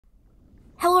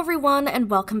Hello everyone and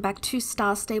welcome back to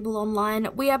Star Stable Online.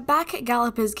 We are back at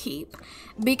Gallopers Keep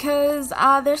because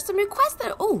there's some new quests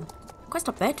that— oh, quest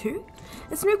up there too.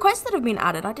 There's some new quests that have been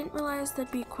added. I didn't realize there'd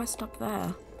be a quest up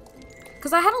there.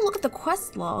 Because I had a look at the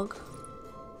quest log.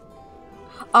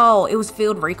 Oh, it was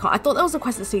Field Recon. I thought that was a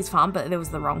quest at Sea's Farm, but it was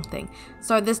the wrong thing.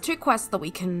 So there's two quests that we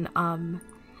can,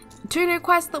 two new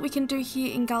quests that we can do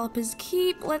here in Gallopers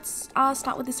Keep. Let's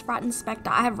start with this Rat Inspector.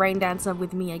 I have Rain Dancer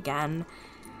with me again.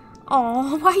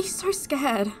 Oh, why are you so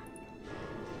scared?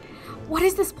 What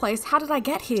is this place? How did I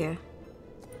get here?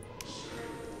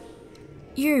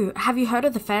 Have you heard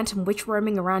of the Phantom Witch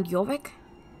roaming around Jorvik?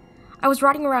 I was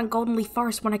riding around Goldenleaf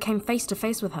Forest when I came face to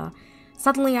face with her.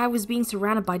 Suddenly I was being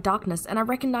surrounded by darkness and I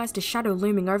recognized a shadow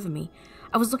looming over me.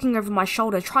 I was looking over my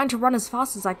shoulder, trying to run as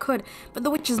fast as I could, but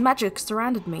the witch's magic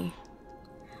surrounded me.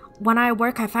 When I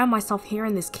awoke, I found myself here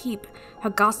in this keep, her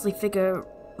ghastly figure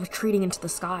retreating into the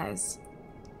skies.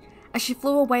 As she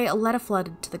flew away, a letter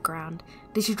fluttered to the ground.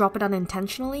 Did she drop it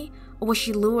unintentionally, or was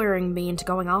she luring me into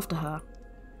going after her?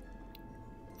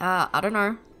 I don't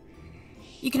know.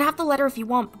 You can have the letter if you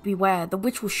want, but beware, the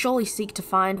witch will surely seek to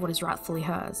find what is rightfully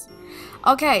hers.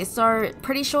 Okay, so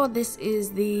pretty sure this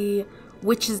is the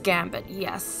witch's gambit,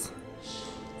 yes.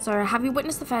 So, have you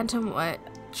witnessed the phantom?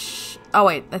 Oh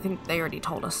wait, I think they already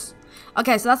told us.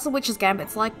 Okay, so that's the witch's gambit.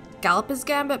 It's like Gallopers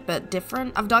Gambit, but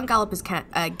different. I've done Gallopers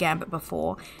Gambit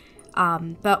before.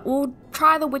 But we'll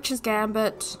try the Witch's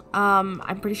Gambit.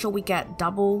 I'm pretty sure we get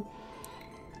double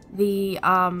the,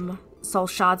 soul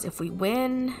shards if we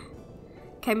win.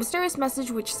 Okay, mysterious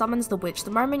message which summons the witch.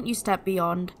 The moment you step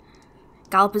beyond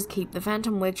Gallopers Keep, the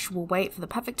Phantom Witch will wait for the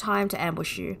perfect time to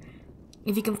ambush you.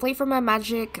 If you can flee from her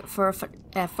magic for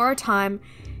a time,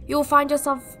 you will find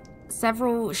yourself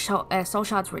several soul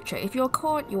shards richer. If you're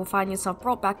caught, you will find yourself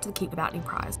brought back to the keep without any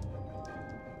prize.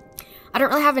 I don't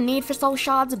really have a need for soul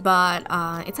shards, but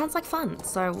it sounds like fun,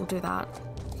 so we'll do that.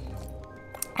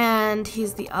 And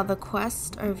here's the other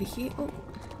quest over here. Oh,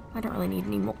 I don't really need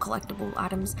any more collectible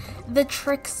items. The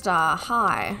Trickster,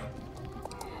 hi.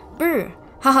 Boo,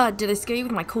 haha, did I scare you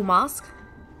with my cool mask?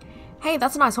 Hey,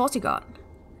 that's a nice horse you got.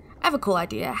 I have a cool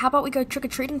idea. How about we go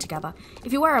trick-or-treating together?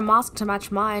 If you wear a mask to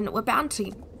match mine, we're bound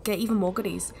to get even more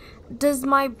goodies. Does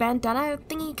my bandana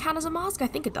thingy count as a mask? I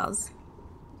think it does.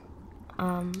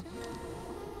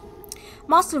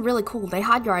 Masks are really cool. They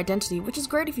hide your identity, which is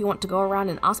great if you want to go around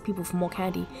and ask people for more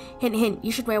candy. Hint, hint,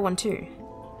 you should wear one too.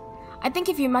 I think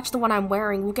if you match the one I'm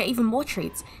wearing, we'll get even more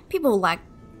treats. People like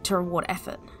to reward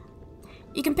effort.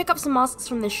 You can pick up some masks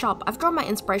from this shop. I've drawn my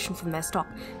inspiration from their stock,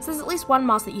 so there's at least one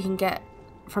mask that you can get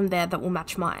from there that will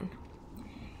match mine.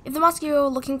 If the mask you're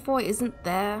looking for isn't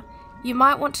there, you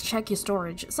might want to check your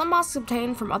storage. Some masks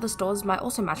obtained from other stores might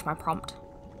also match my prompt.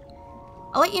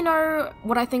 I'll let you know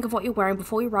what I think of what you're wearing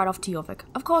before we ride off to Jorvik.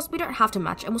 Of course, we don't have to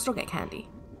match and we'll still get candy.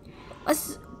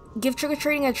 Let's give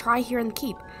trick-or-treating a try here in the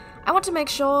keep. I want to make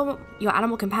sure your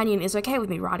animal companion is okay with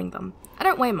me riding them. I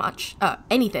don't weigh much,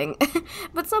 anything,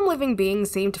 but some living beings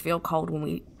seem to feel cold when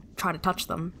we try to touch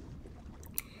them.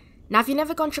 Now, if you've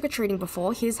never gone trick-or-treating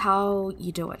before, here's how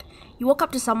you do it. You walk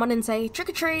up to someone and say,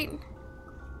 trick-or-treat.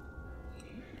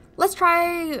 Let's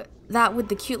try that with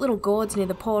the cute little gourds near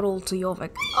the portal to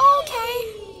Jorvik. Okay.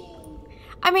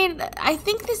 I mean, I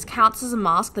think this counts as a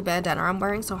mask, the bandana I'm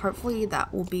wearing, so hopefully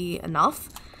that will be enough.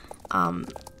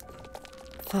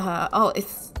 For her. Oh,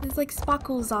 there's like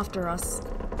sparkles after us.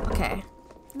 Okay.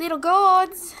 Little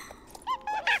gourds!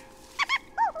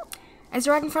 As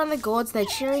you're right in front of the gourds, their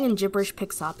cheering and gibberish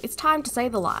picks up. It's time to say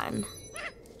the line.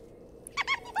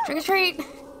 Trick or treat!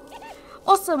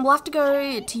 Awesome, we'll have to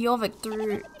go to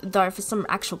Jorvik though for some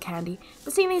actual candy.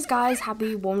 But seeing these guys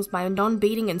happy warms my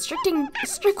non-beating and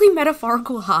strictly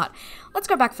metaphorical heart. Let's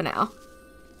go back for now.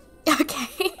 Okay.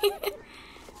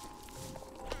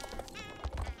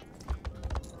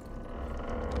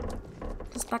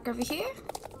 Just back over here.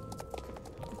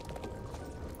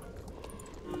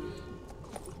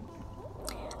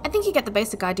 I think you get the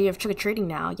basic idea of trick-or-treating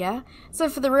now, yeah? So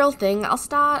for the real thing, I'll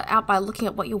start out by looking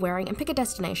at what you're wearing and pick a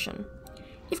destination.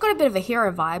 You've got a bit of a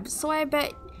hero vibe, so I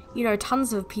bet you know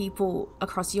tons of people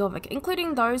across Jorvik,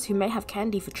 including those who may have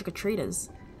candy for trick-or-treaters.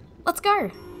 Let's go!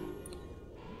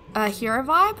 A hero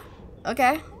vibe?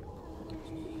 Okay.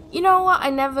 You know what I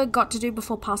never got to do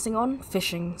before passing on?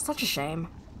 Fishing. Such a shame.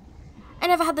 I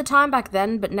never had the time back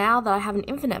then, but now that I have an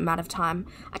infinite amount of time,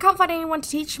 I can't find anyone to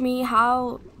teach me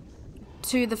how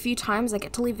to the few times I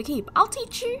get to leave the keep. I'll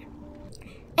teach you!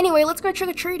 Anyway, let's go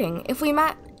trick-or-treating. If we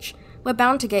match, we're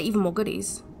bound to get even more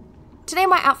goodies. Today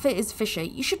my outfit is Fisher.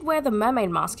 You should wear the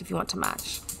mermaid mask if you want to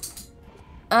match.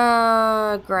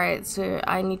 Great. So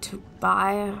I need to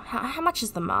buy... How much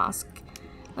is the mask?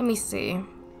 Let me see.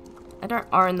 I don't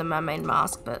own the mermaid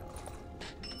mask, but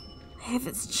if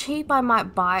it's cheap, I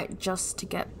might buy it just to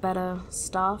get better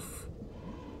stuff.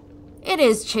 It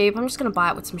is cheap. I'm just gonna buy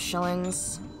it with some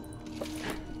shillings.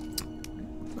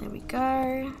 There we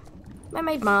go.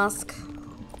 Mermaid mask.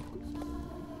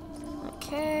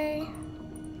 Okay.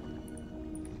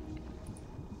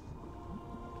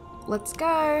 Let's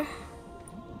go.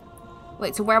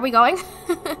 Wait, so where are we going?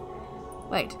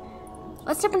 Wait.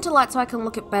 Let's step into light so I can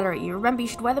look it better at you. Remember, you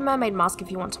should wear the mermaid mask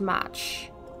if you want to match.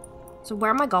 So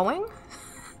where am I going?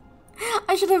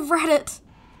 I should have read it.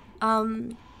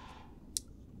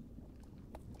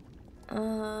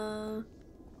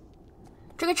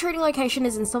 Trick-or-treating location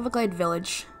is in Silverglade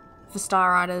Village for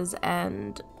Star Riders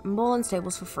and Moorland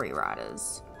Stables for Free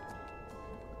Riders.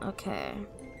 Okay.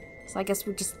 So I guess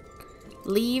we'll just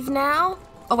leave now?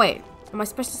 Oh wait, am I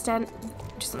supposed to stand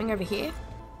do something over here?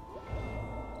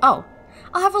 Oh,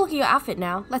 I'll have a look at your outfit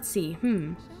now. Let's see.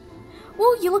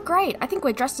 Well, you look great. I think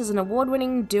we're dressed as an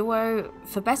award-winning duo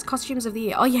for best costumes of the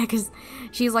year. Oh yeah, because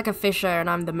she's like a fisher and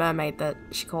I'm the mermaid that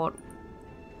she caught.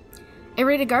 Are you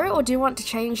ready to go, or do you want to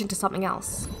change into something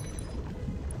else?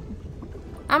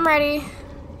 I'm ready.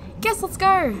 Guess let's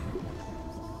go.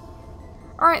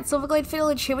 Alright, Silverglade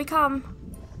Village, here we come.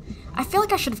 I feel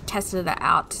like I should have tested it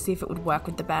out to see if it would work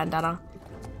with the bandana.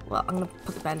 Well, I'm gonna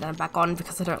put the bandana back on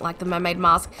because I don't like the mermaid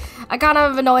mask. I kind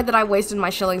of annoyed that I wasted my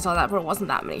shillings on that, but it wasn't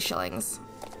that many shillings.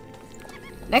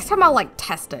 Next time I'll like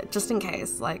test it, just in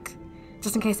case,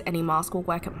 any mask will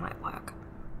work, it might work.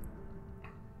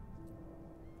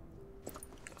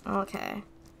 Okay.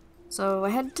 So I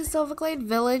head to Silverglade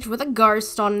Village with a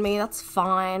ghost on me, that's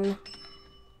fine.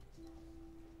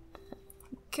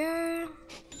 Okay.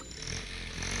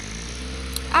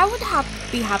 I would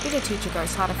be happy to teach a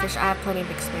ghost how to fish. I have plenty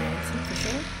of experience in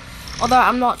fishing. Although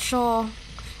I'm not sure.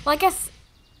 Well, I guess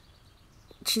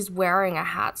she's wearing a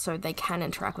hat so they can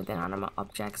interact with inanimate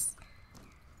objects.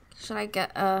 Should I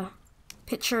get a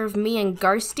picture of me and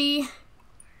Ghosty?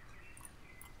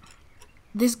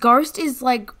 This ghost is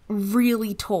like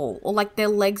really tall, or like their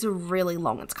legs are really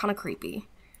long. It's kind of creepy.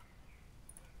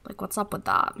 Like, what's up with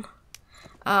that?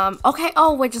 Okay,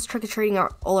 oh, we're just trick-or-treating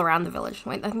all around the village.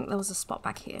 Wait, I think there was a spot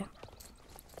back here.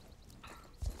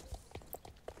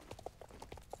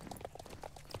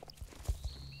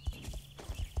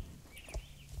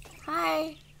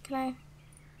 Hi, can I?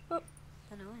 Oh.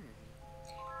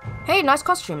 Hey, nice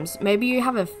costumes. Maybe you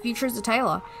have a future as a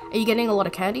tailor. Are you getting a lot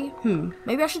of candy?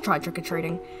 Maybe I should try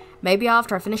trick-or-treating. Maybe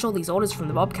after I finish all these orders from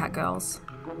the Bobcat girls.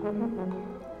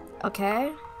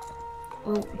 Okay.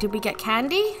 Well, did we get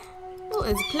candy? Oh,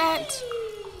 there's a plant.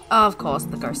 Oh, of course,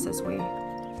 the ghost says we.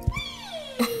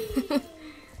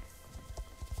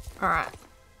 Alright.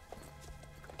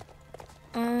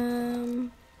 Here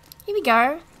we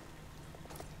go.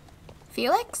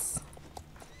 Felix?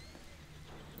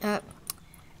 It's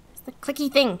the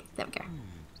clicky thing. There we go.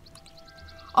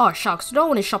 Oh, shucks, no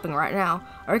one is shopping right now.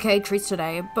 Okay, treats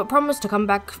today, but promise to come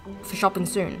back for shopping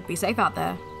soon. Be safe out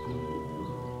there.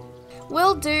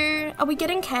 Will do. Are we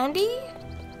getting candy?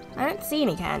 I don't see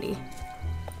any candy.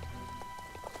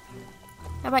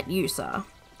 How about you, sir?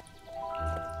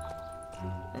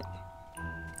 The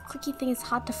clicky thing is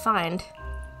hard to find.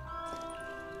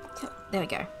 There we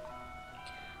go.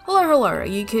 Hello, hello, are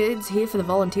you kids here for the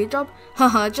volunteer job?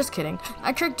 Haha, just kidding.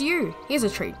 I tricked you. Here's a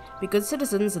treat. Be good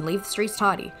citizens and leave the streets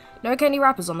tidy. No candy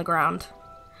wrappers on the ground.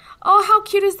 Oh, how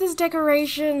cute is this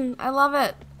decoration? I love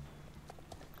it.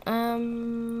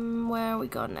 Where we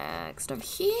go next? Over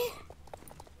here?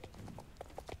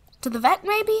 To the vet,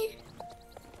 maybe?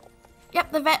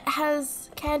 Yep, the vet has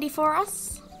candy for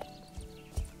us.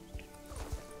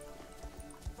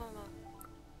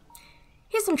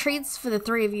 Here's some treats for the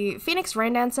three of you. Phoenix,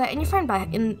 Rain Dancer, and your friend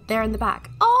there in the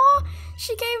back. Oh,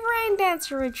 she gave Rain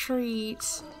Dancer a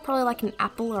treat. Probably like an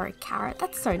apple or a carrot.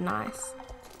 That's so nice.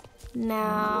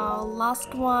 Now,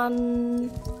 last one.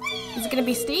 Is it gonna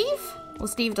be Steve? Well,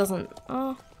 Steve doesn't.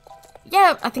 Oh,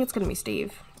 yeah, I think it's gonna be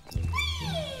Steve.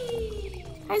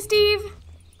 Hi, Steve.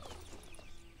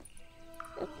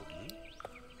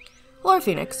 Hello,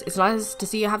 Phoenix. It's nice to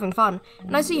see you having fun.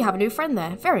 And I see you have a new friend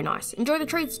there. Very nice. Enjoy the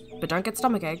treats, but don't get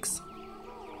stomach aches.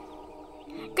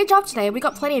 Good job today. We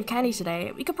got plenty of candy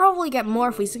today. We could probably get more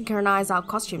if we synchronize our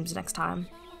costumes next time.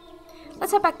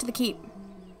 Let's head back to the keep.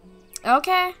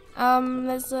 Okay.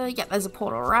 There's a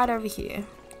portal right over here.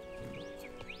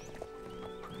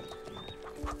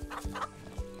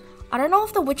 I don't know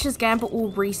if the Witch's Gambit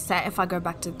will reset if I go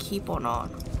back to the keep or not.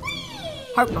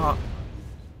 Hope not.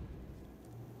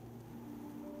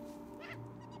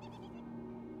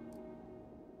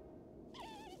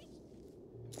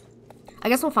 I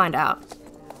guess we'll find out.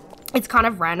 It's kind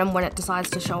of random when it decides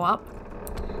to show up.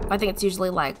 I think it's usually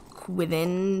like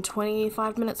within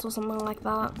 25 minutes or something like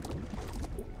that.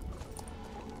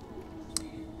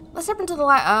 Let's step into the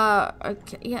light.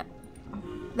 Okay, yeah.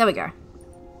 There we go.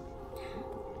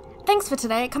 Thanks for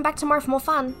today. Come back tomorrow for more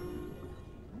fun.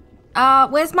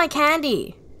 Where's my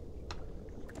candy?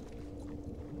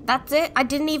 That's it? I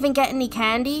didn't even get any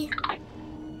candy?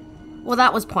 Well,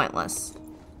 that was pointless.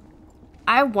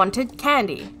 I wanted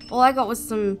candy. All I got was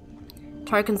some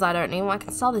tokens I don't need. Well, I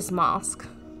can sell this mask.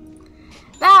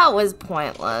 That was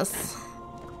pointless.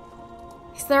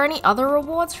 Is there any other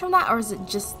rewards from that, or is it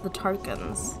just the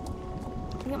tokens?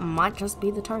 I think it might just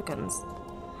be the tokens.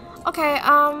 Okay,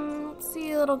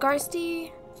 see, little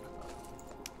ghosty.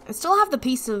 I still have the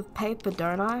piece of paper,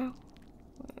 don't I?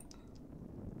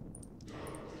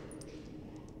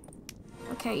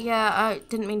 Okay, yeah, I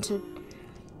didn't mean to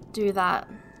do that.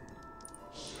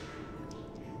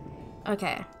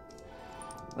 Okay.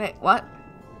 Wait, what?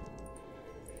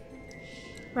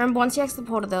 Remember, once you exit the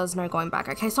portal, there was no going back.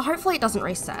 Okay, so hopefully it doesn't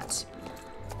reset.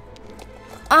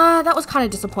 That was kind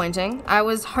of disappointing. I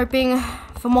was hoping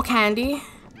for more candy.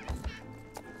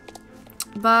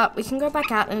 But we can go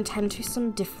back out and attend to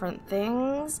some different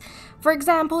things. For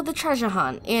example, the treasure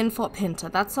hunt in Fort Pinter.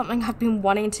 That's something I've been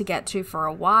wanting to get to for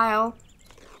a while.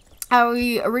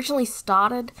 We originally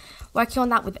started working on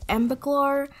that with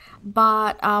Emberglow,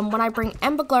 but when I bring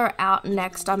Emberglow out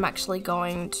next, I'm actually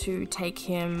going to take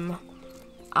him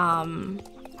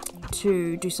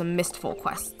to do some Mistfall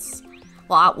quests.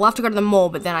 Well, we'll have to go to the mall,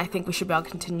 but then I think we should be able to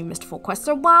continue Mistfall quests.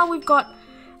 So while we've got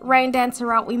Rain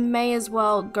Dancer out, we may as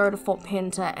well go to Fort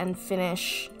Pinter and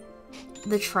finish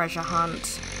the treasure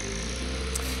hunt.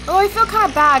 Although I feel kind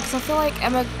of bad, because I feel like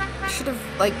Emma should have,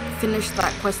 like, finished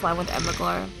that quest line with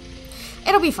Emberglow.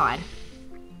 It'll be fine.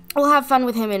 We'll have fun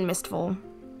with him in Mistfall.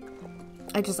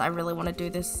 I really want to do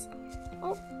this.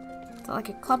 Oh, is that like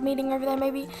a club meeting over there,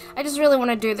 maybe? I just really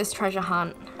want to do this treasure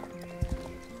hunt.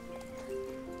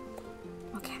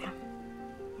 Okay.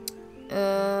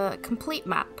 Complete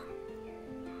map.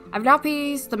 I've now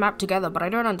pieced the map together, but I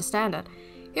don't understand it.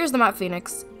 Here's the map,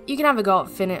 Phoenix. You can have a go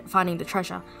at finding the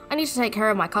treasure. I need to take care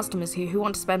of my customers here who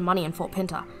want to spend money in Fort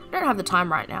Pinter. I don't have the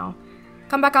time right now.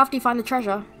 Come back after you find the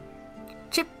treasure.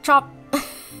 Chip chop.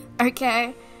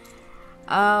 Okay.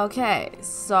 Okay,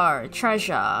 so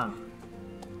treasure.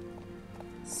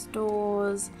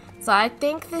 Stores. So I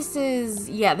think this is,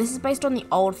 yeah, this is based on the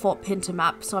old Fort Pinter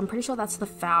map, so I'm pretty sure that's the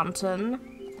fountain.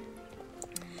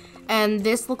 And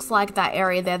this looks like that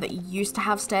area there that used to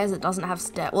have stairs. It doesn't have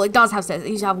stairs. Well, it does have stairs. It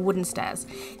used to have wooden stairs.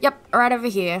 Yep, right over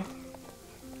here.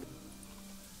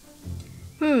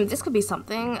 This could be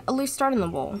something. A loose stone in the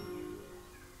wall.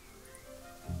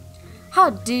 How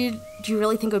did you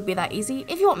really think it would be that easy?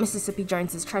 If you want Mississippi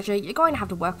Jones's treasure, you're going to have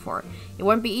to work for it. It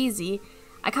won't be easy.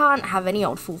 I can't have any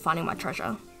old fool finding my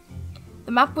treasure.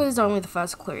 The map was only the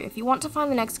first clue. If you want to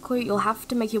find the next clue, you'll have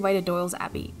to make your way to Doyle's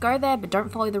Abbey. Go there, but don't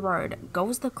follow the road. Go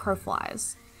as the crow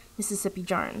flies. Mississippi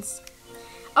Jones.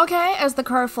 Okay, as the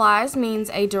crow flies means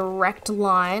a direct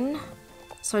line,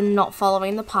 so not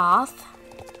following the path.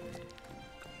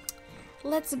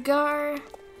 Let's go.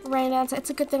 Rain Dancer.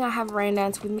 It's a good thing I have Rain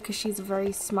Dance with me because she's a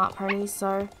very smart pony,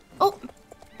 so... Oh!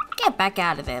 Get back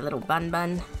out of there, little bun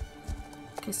bun.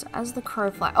 Okay, so as the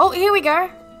crow flies... Oh, here we go!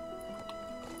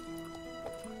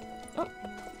 Oh,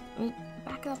 let me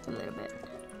back up a little bit.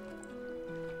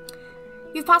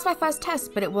 You've passed my first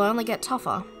test, but it will only get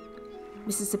tougher.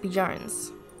 Mississippi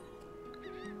Jones.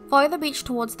 Follow the beach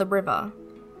towards the river.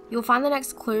 You'll find the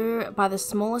next clue by the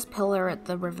smallest pillar at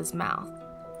the river's mouth.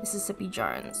 Mississippi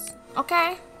Jones.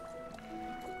 Okay.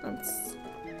 Let's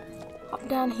hop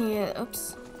down here.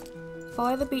 Oops.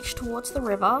 Follow the beach towards the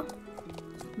river.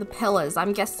 The pillars.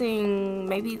 I'm guessing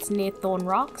maybe it's near Thorn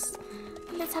Rocks.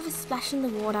 Let's have a splash in the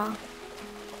water.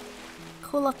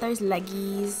 Cool off those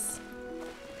leggies.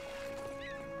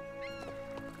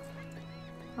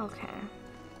 Okay.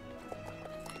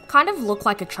 Kind of look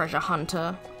like a treasure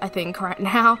hunter, I think, right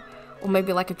now. Or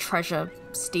maybe like a treasure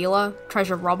stealer,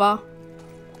 treasure robber.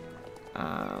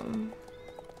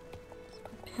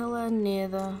 Pillar near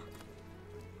the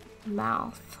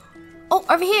mouth. Oh,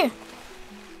 over here!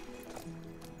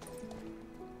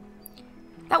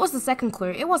 That was the second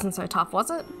clue. It wasn't so tough, was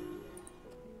it?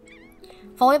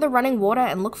 Follow the running water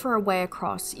and look for a way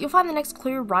across. You'll find the next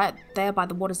clue right there by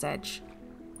the water's edge.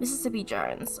 Mississippi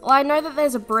Jones. Well, I know that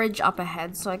there's a bridge up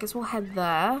ahead, so I guess we'll head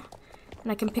there.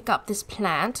 And I can pick up this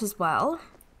plant as well.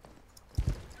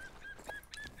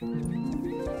 There we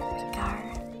go.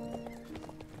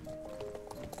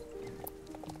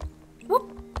 Whoop!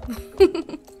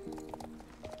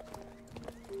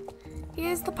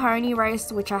 Here's the pony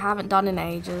race, which I haven't done in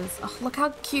ages. Oh, look how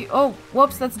cute. Oh,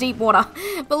 whoops, that's deep water.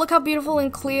 But look how beautiful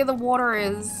and clear the water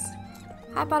is.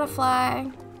 Hi,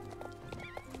 butterfly.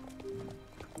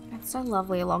 It's so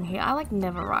lovely along here. I like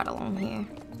never ride along here.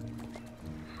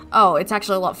 Oh, it's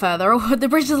actually a lot further. The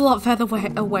bridge is a lot further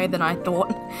away than I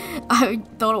thought. I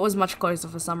thought it was much closer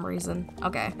for some reason.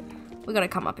 Okay, we gotta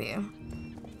come up here.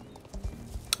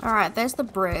 Alright, there's the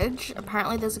bridge.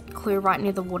 Apparently there's a clue right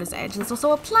near the water's edge. There's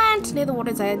also a plant near the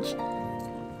water's edge.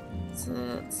 Is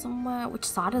it somewhere? Which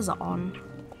side is it on?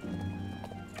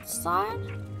 This side?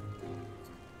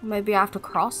 Maybe I have to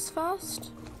cross first?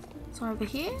 So over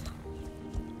here?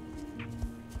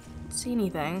 Don't see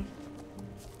anything.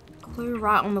 Clue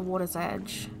right on the water's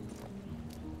edge.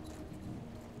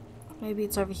 Maybe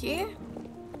it's over here?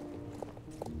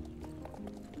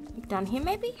 Like down here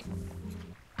maybe?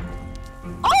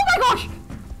 Oh my gosh!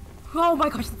 Oh my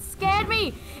gosh, that scared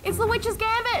me! It's the witch's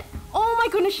gambit! Oh my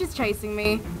goodness, she's chasing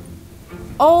me.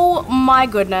 Oh my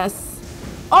goodness.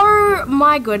 Oh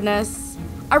my goodness.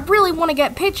 I really want to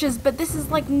get pictures, but this is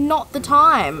like not the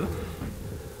time.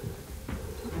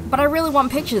 But I really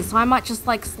want pictures, so I might just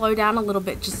like slow down a little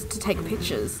bit just to take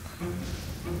pictures.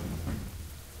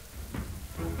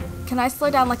 Can I slow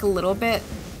down like a little bit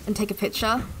and take a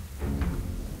picture?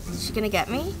 Is she gonna get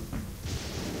me?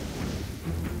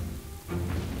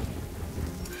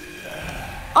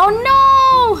 Oh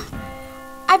no!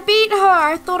 I beat her!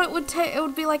 I thought it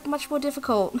would be like much more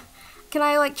difficult. Can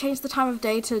I like change the time of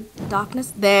day to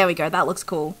darkness? There we go, that looks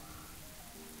cool.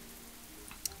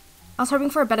 I was hoping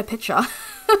for a better picture.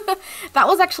 That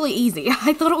was actually easy.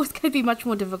 I thought it was going to be much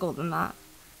more difficult than that.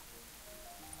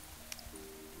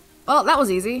 Well, that was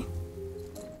easy.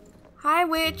 Hi,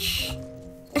 witch.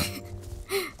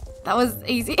 That was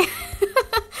easy.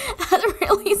 That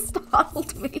really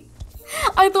startled me.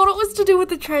 I thought it was to do with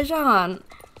the treasure hunt.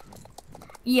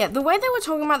 Yeah, the way they were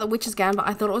talking about the witch's gambit,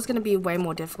 I thought it was going to be way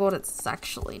more difficult. It's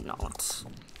actually not.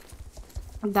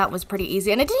 That was pretty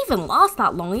easy, and it didn't even last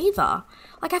that long either.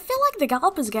 Like, I feel like the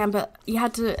Galloper's gambit, you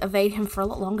had to evade him for a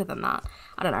lot longer than that.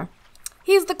 I don't know.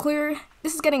 Here's the clue.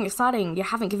 This is getting exciting. You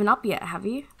haven't given up yet, have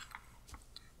you?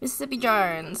 Mississippi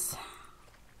Jones.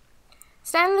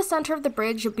 Stand in the center of the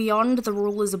bridge beyond the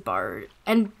ruler's abode,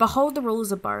 and behold the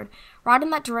ruler's abode. Right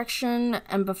in that direction,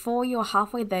 and before you're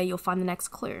halfway there, you'll find the next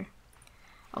clue.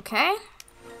 Okay.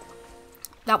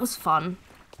 That was fun.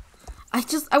 I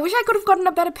wish I could have gotten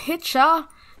a better picture.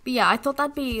 But yeah, I thought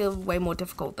that'd be way more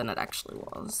difficult than it actually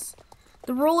was.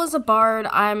 The ruler's abode,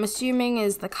 I'm assuming,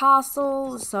 is the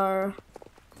castle, so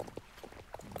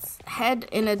let's head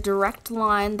in a direct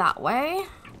line that way.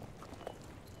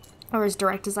 Or as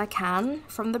direct as I can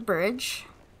from the bridge.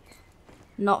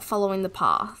 Not following the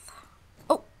path.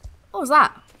 Oh, what was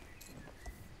that?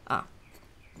 Oh. I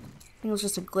think it was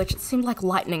just a glitch. It seemed like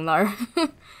lightning though.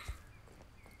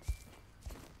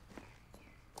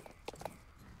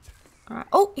 Alright.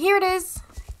 Oh, here it is!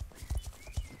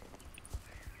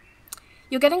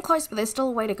 You're getting close, but there's still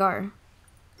a way to go.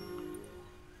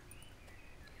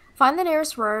 Find the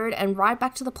nearest road and ride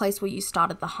back to the place where you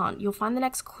started the hunt. You'll find the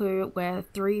next clue where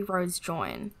 3 roads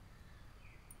join.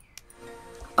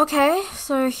 Okay,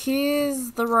 so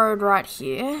here's the road right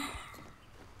here.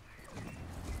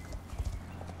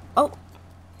 Oh!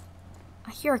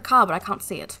 I hear a car, but I can't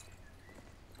see it.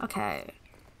 Okay.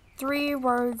 3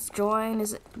 roads join.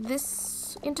 Is it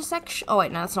this intersection? Oh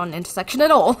wait, no, it's not an intersection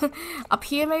at all. Up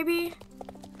here maybe?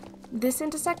 This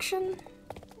intersection?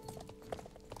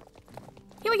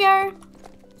 Here we go.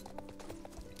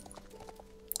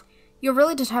 You're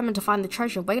really determined to find the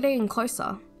treasure. We're getting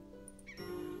closer.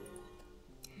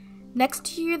 Next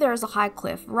to you there is a high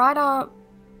cliff. Ride up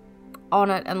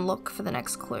on it and look for the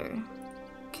next clue.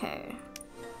 Okay.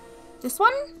 This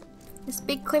one? This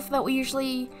big cliff that we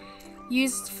usually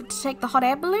used to take the hot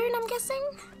air balloon, I'm guessing?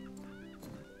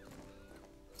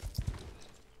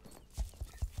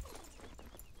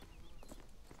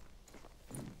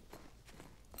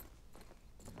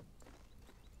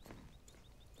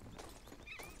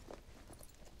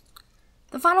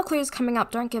 The final clue is coming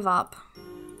up, don't give up.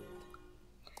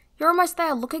 You're almost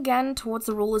there. Look again towards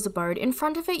the ruler's abode. In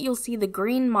front of it, you'll see the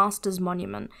Green Masters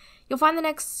Monument. You'll find the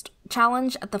next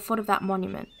challenge at the foot of that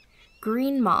monument.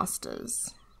 Green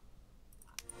Masters.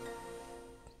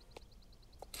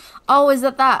 Oh, is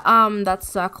it that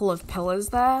circle of pillars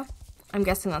there? I'm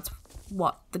guessing that's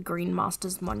what the Green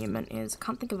Masters Monument is. I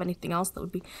can't think of anything else that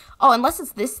would be... Oh, unless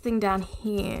it's this thing down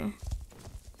here.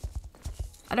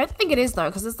 I don't think it is, though,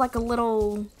 because it's like a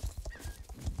little...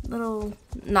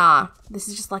 Nah, this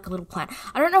is just like a little plant.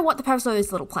 I don't know what the purpose of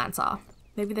these little plants are.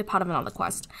 Maybe they're part of another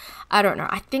quest. I don't know.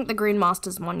 I think the Green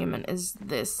Master's Monument is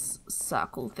this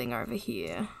circle thing over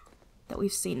here that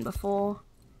we've seen before.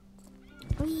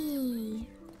 Whee!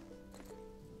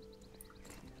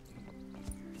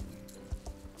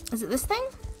 Is it this thing?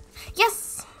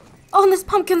 Yes! Oh, and there's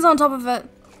pumpkins on top of it.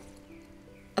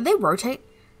 Are they rotate?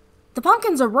 The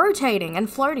pumpkins are rotating and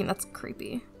floating. That's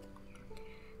creepy.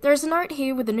 There's a note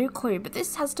here with a new clue, but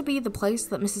this has to be the place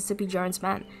that Mississippi Jones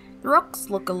meant. The rocks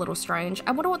look a little strange.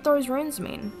 I wonder what those runes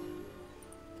mean.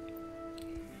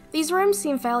 These rooms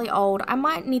seem fairly old. I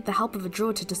might need the help of a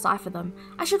druid to decipher them.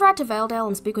 I should write to Valedale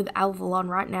and speak with Avalon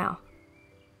right now.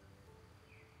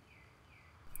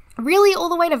 Really? All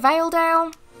the way to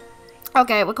Valedale?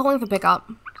 Okay, we're calling for pickup.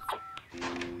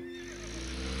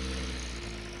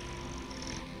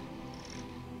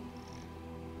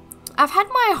 I've had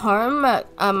my home at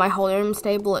my home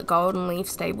stable at Golden Leaf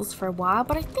Stables for a while,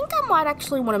 but I think I might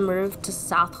actually want to move to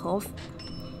South Hoof.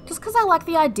 Just because I like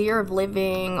the idea of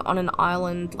living on an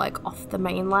island, like, off the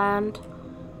mainland.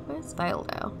 Where's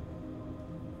Valedale?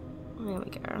 There we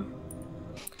go.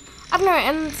 I don't know,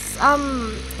 and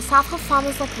South Hoof Farm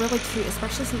is, like, really cute,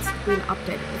 especially since it's been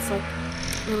updated. It's, like,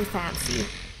 really fancy.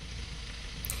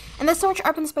 And there's so much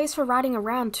open space for riding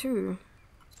around, too.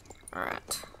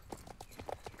 Alright.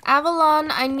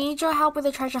 Avalon, I need your help with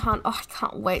the treasure hunt. Oh, I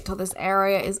can't wait till this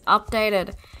area is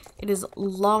updated. It is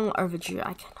long overdue.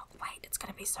 I cannot wait. It's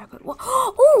going to be so good.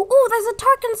 Oh, there's a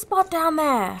token spot down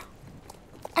there.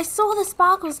 I saw the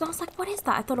sparkles and I was like, what is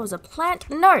that? I thought it was a plant.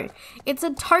 No, it's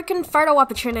a token photo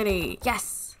opportunity.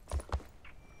 Yes.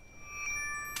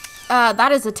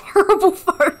 That is a terrible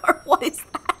photo. What is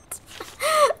that?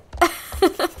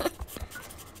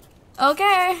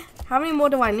 Okay. How many more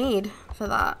do I need for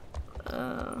that?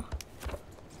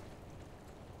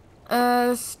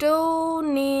 Still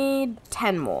need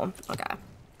 10 more. Okay.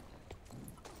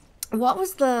 What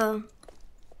was the...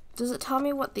 Does it tell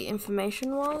me what the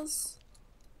information was?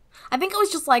 I think it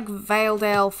was just like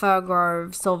Valedale,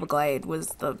 Firgrove, Silverglade was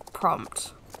the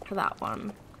prompt for that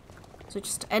one. So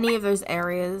just any of those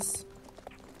areas.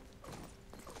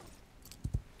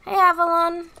 Hey,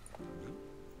 Avalon.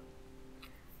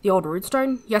 The old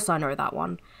rootstone? Yes, I know that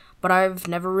one. But I've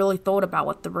never really thought about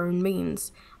what the rune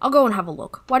means. I'll go and have a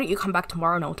look. Why don't you come back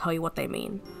tomorrow and I'll tell you what they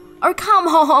mean. Oh, come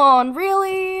on!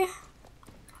 Really?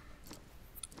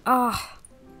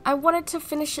 I wanted to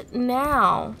finish it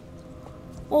now.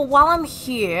 Well, while I'm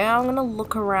here, I'm gonna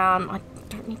look around. I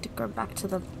don't need to go back to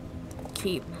the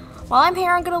keep. While I'm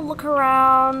here, I'm gonna look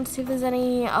around, see if there's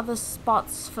any other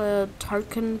spots for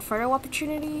token photo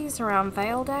opportunities around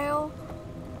Valedale.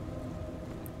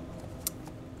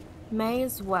 May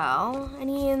as well.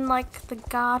 Any in, like, the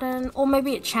garden? Or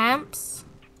maybe at Champs?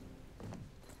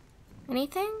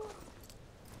 Anything?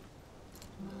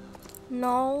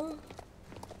 No.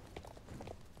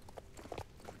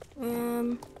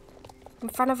 In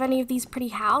front of any of these pretty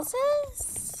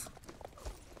houses?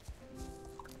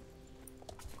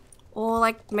 Or,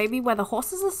 like, maybe where the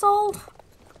horses are sold?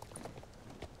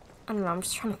 I don't know, I'm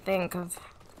just trying to think of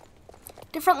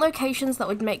different locations that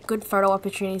would make good photo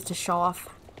opportunities to show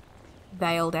off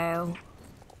Valedale.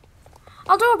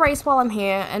 I'll do a race while I'm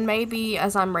here, and maybe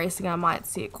as I'm racing I might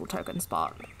see a cool token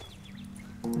spot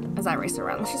as I race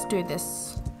around. Let's just do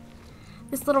this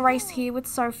little race here with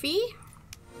Sophie.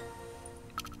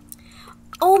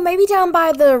 Oh, maybe down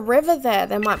by the river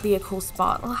there might be a cool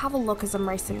spot. I'll have a look as I'm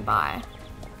racing by.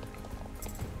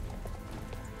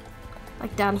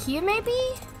 Like down here maybe?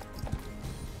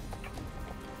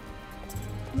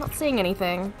 I'm not seeing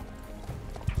anything.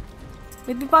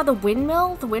 Maybe by the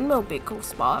windmill? The windmill would be a cool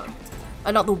spot.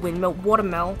 Not the windmill,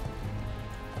 watermill.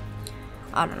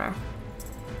 I don't know.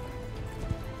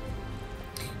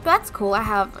 But that's cool. I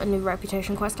have a new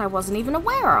reputation quest I wasn't even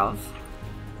aware of.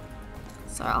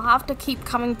 So I'll have to keep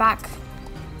coming back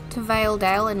to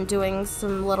Valedale and doing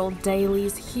some little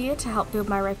dailies here to help build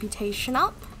my reputation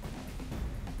up.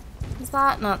 Is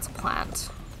that? No, it's a plant.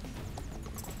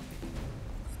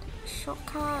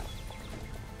 Shortcut.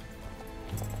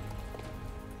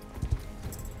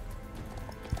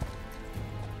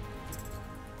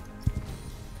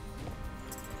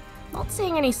 Not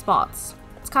seeing any spots.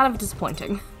 It's kind of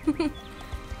disappointing. What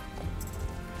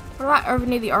about over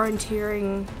near the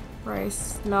orienteering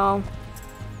race? No.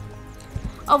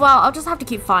 Oh well, I'll just have to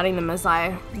keep finding them as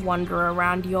I wander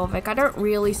around Jorvik. I don't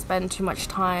really spend too much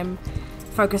time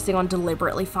focusing on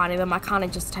deliberately finding them. I kind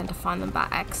of just tend to find them by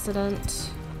accident.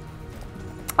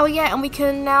 Oh yeah, and we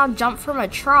can now jump from a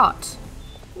trot.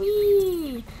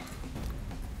 Whee!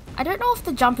 I don't know if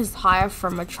the jump is higher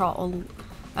from a trot or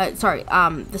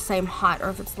the same height, or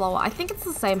if it's lower. I think it's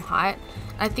the same height.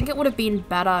 I think it would have been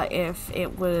better if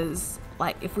it was,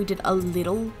 like, if we did a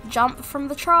little jump from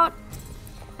the trot.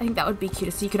 I think that would be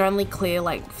cuter, so you could only clear,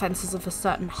 like, fences of a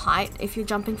certain height if you're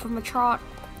jumping from a trot.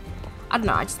 I don't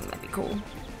know, I just think that'd be cool.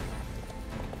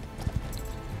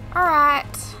 Alright.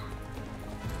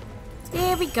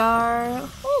 There we go.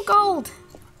 Oh, gold!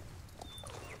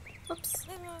 Whoops.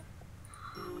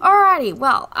 Alrighty,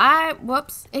 well,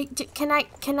 whoops. Can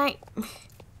I,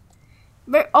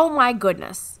 oh my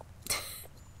goodness.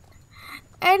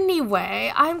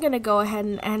 Anyway, I'm gonna go ahead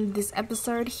and end this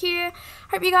episode here.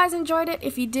 Hope you guys enjoyed it.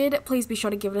 If you did, please be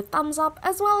sure to give it a thumbs up,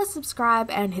 as well as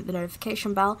subscribe and hit the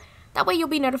notification bell. That way you'll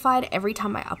be notified every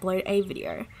time I upload a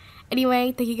video.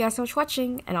 Anyway, thank you guys so much for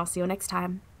watching, and I'll see you next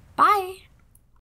time. Bye!